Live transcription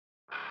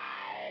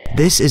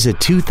This is a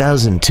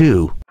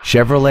 2002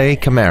 Chevrolet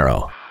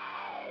Camaro.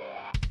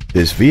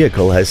 This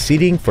vehicle has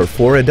seating for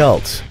 4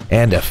 adults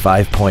and a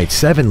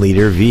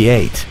 5.7-liter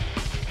V8.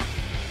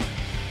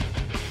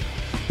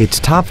 Its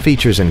top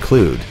features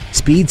include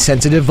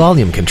speed-sensitive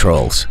volume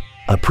controls,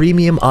 a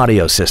premium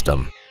audio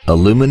system,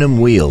 aluminum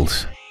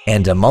wheels,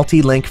 and a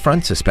multi-link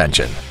front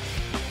suspension.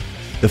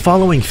 The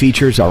following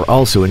features are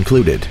also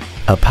included: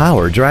 a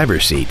power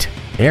driver's seat,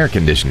 air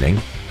conditioning,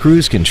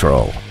 cruise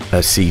control,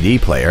 a CD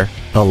player,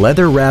 a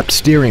leather-wrapped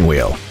steering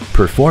wheel,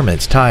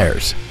 performance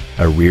tires,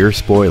 a rear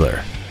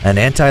spoiler, an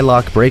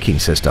anti-lock braking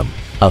system,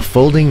 a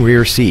folding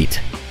rear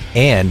seat,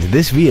 and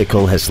this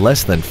vehicle has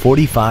less than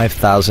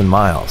 45,000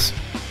 miles.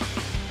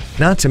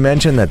 Not to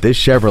mention that this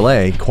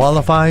Chevrolet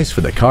qualifies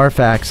for the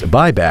Carfax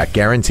buyback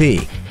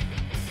guarantee.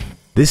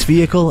 This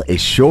vehicle is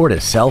sure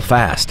to sell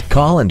fast.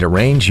 Call and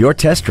arrange your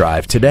test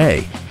drive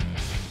today.